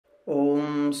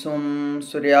Om Sum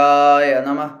Suryaya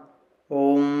Namah.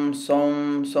 Om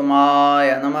Som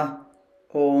Somaya Namah.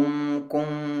 Om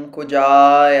Kum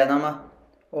Kujaya Namah.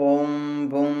 Om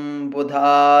Bum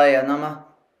Budhaya Namah.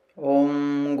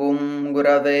 Om Gum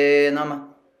Gurave Namah.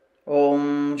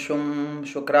 Om Shum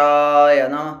Shukraya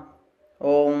Namah.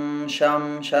 Om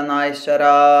Sham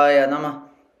Shanaisharaya Namah.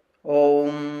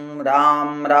 Om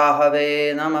Ram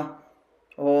Rahave Namah.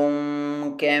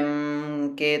 Om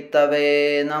Kem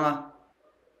Ketave Namah.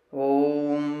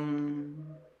 Om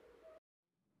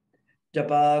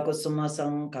Japa Kusuma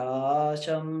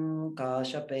Sankasham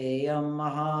Kashapeyam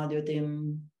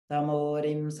Mahadyutim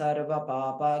Tamorim Sarva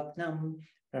Papaknam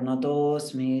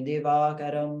Pranatosmi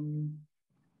Divakaram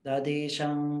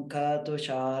Dadisham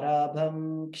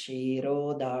Katusharabham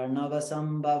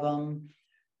Kshirodarnavasambhavam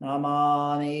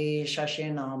Namami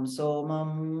Shashinam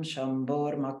Somam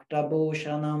Shambhor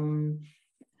Maktabhushanam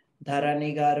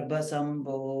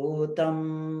Dharanigarbhasambhutam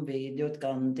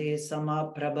Vidyutkanti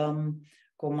Samaprabham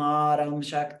Kumaram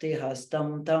Shakti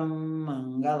Hastam Tam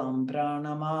Mangalam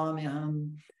Pranamamyaham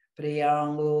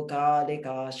Priyangu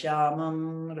Kalika Shyamam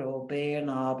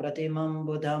Rupena Pratimam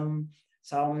Buddham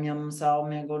Saumyam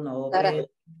Saumya Gunope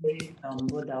Tam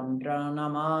Buddham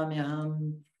Pranamamyaham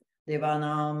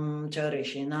Devanam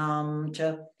Charishinam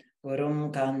Cha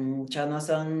Gurum Kanchana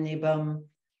Sannibham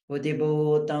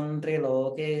Buddhibhutam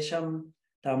Trilokesham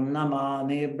Tam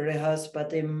Namami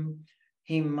Brihaspatim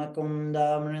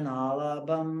Himmakunda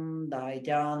Mrinalabham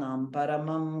Daityanam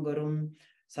Paramam Gurum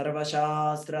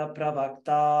Sarvashastra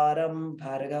Pravaktaram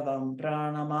Bhargavam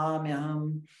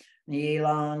Pranamamyaham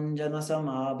Nilanjana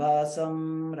Samabhasam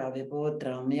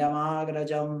Raviputram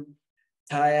Yamagrajam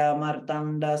Chaya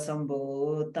Martanda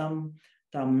Sambhutam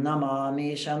Tam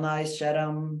Namami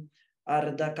Shanaisharam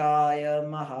Ardhakaya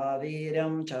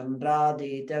Mahaviram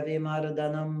Chandraditya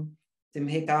Vimardanam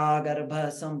Simhika Garbha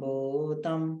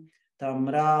Sambhutam Tam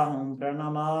Rahum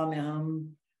Pranamamyaham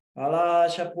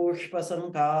Palasha Pushpa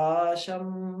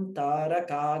Sankasham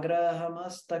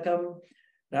Tarakagrahamastakam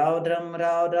Raudram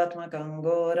Raudratmakam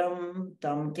Goram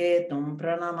Tam Ketum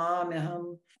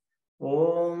Pranamamyaham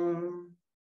Om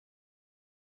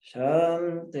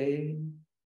Shanti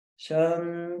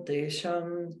Shanti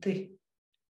Shanti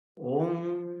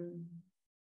Om.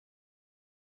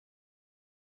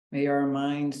 May our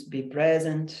minds be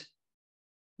present,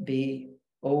 be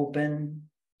open,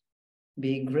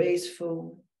 be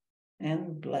graceful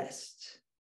and blessed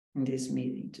in this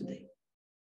meeting today.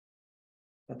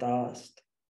 Tatast.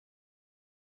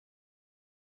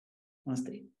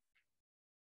 Namaste.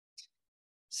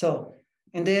 So,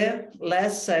 in the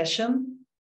last session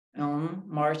on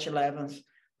March 11th,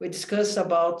 we discussed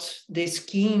about the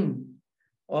scheme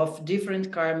of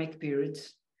different karmic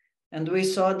periods. And we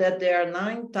saw that there are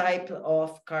 9 types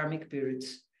of karmic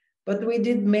periods. But we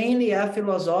did mainly a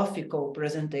philosophical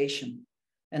presentation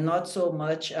and not so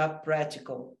much a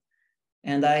practical.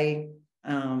 And I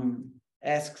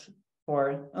asked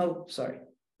for,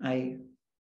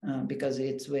 because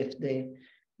it's with the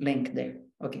link there.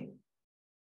 Okay.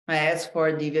 I asked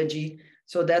for Divyaji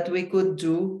so that we could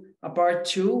do a part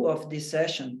 2 of this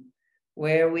session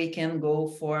where we can go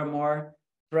for more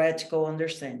practical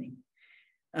understanding.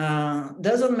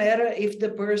 Doesn't matter if the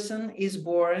person is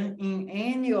born in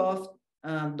any of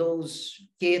those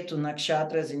ketu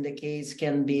nakshatras, in the case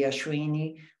can be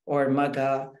Ashwini or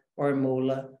Magha or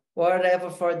Mula, or whatever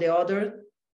for the other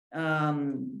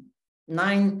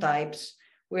 9 types.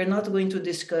 We're not going to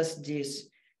discuss this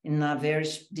in a very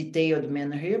detailed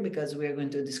manner here because we are going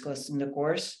to discuss in the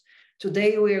course.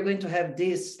 Today we are going to have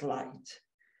this slide.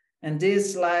 And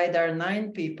this slide are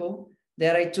 9 people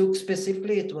that I took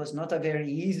specifically. It was not a very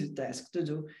easy task to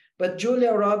do, but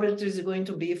Julia Roberts is going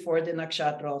to be for the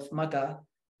Nakṣatra of Magha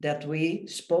that we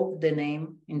spoke the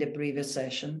name in the previous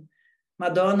session.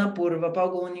 Madonna Purva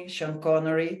Palguni, Sean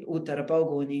Connery, Uttara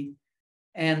Palguni,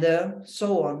 and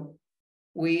so on.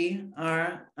 We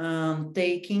are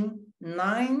taking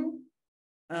 9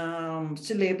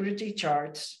 celebrity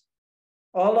charts.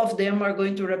 All of them are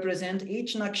going to represent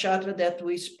each nakshatra that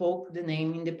we spoke the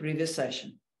name in the previous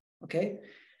session. Okay.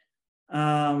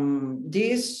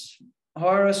 These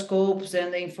horoscopes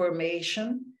and the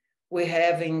information we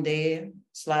have in the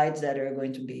slides that are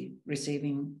going to be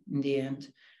receiving in the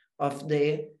end of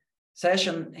the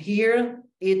session. Here,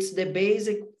 it's the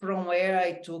basic from where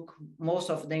I took most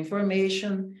of the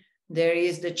information. There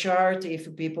is the chart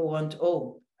if people want,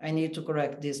 I need to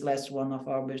correct this last one of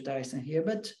Albert Einstein here,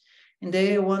 but in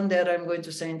the one that I'm going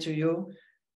to send to you,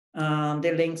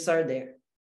 the links are there.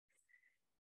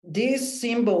 These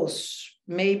symbols,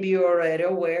 maybe you're already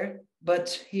aware, but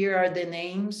here are the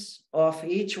names of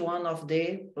each one of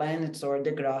the planets or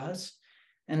the grahas.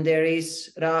 And there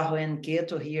is Rahu and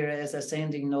Ketu here as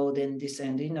ascending node and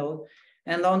descending node.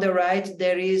 And on the right,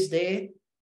 there is the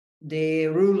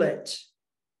roulette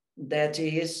that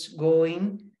is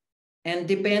going, and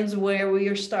depends where we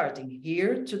are starting.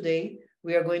 Here today,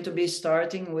 we are going to be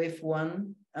starting with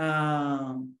one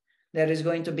that is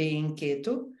going to be in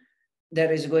Ketu.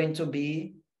 That is going to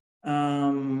be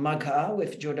Magha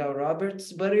with Judah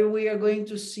Roberts, but we are going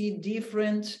to see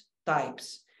different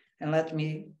types. And let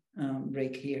me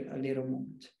break here a little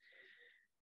moment.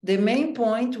 The main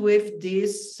point with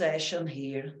this session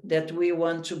here, that we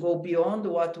want to go beyond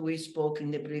what we spoke in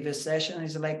the previous session,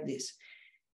 is like this.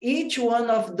 Each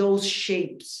one of those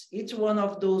shapes, each one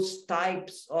of those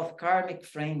types of karmic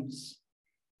frames,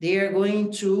 they are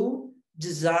going to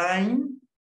design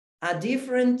a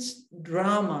different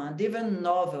drama, a different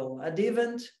novel, a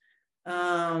different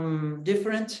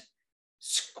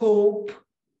scope.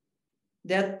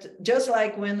 That just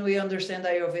like when we understand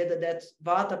Ayurveda that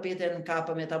Vata, Pitta, and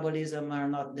Kapha metabolism are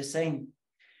not the same,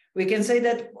 we can say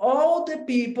that all the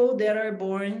people that are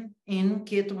born in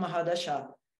Ketu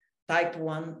Mahadasha, type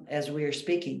 1, as we are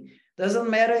speaking, doesn't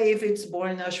matter if it's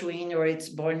born in Ashwini or it's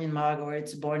born in Magha or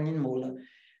it's born in Mula,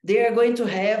 they are going to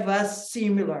have a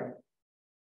similar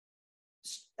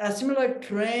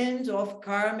trend of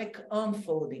karmic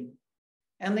unfolding.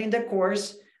 And in the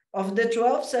course of the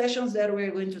 12 sessions that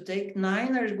we're going to take,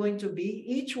 9 are going to be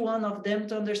each one of them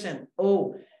to understand,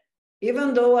 oh,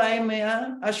 even though I'm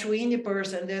a Ashwini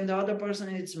person, then the other person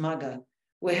is Magha,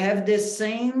 we have the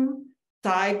same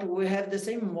type, we have the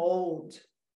same mold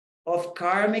of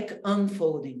karmic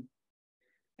unfolding.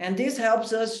 And this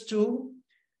helps us to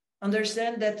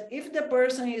understand that if the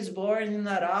person is born in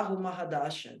a Rahu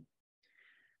Mahadasha,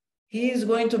 he is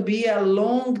going to be a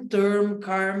long-term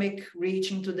karmic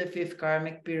reaching to the 5th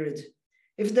karmic period.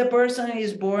 If the person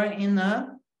is born in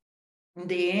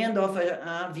the end of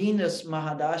a Venus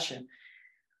Mahadasha,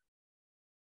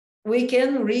 we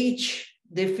can reach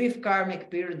the 5th karmic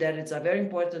period, that is a very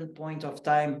important point of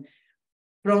time,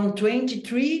 from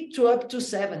 23 to up to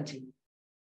 70.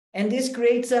 And this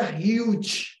creates a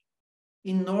huge,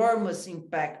 enormous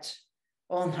impact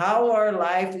on how our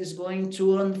life is going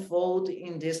to unfold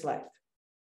in this life.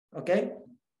 Okay?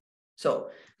 So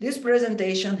this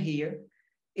presentation here,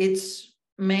 it's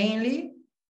mainly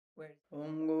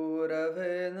Om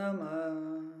Gurave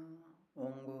Namah,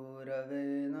 Om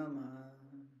Gurave Namah,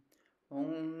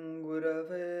 Om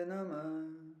Gurave Namah,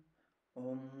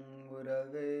 Om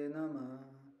Gurave Namah,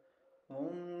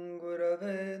 Om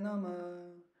Gurave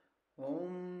Namah,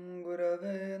 Om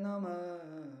Gurave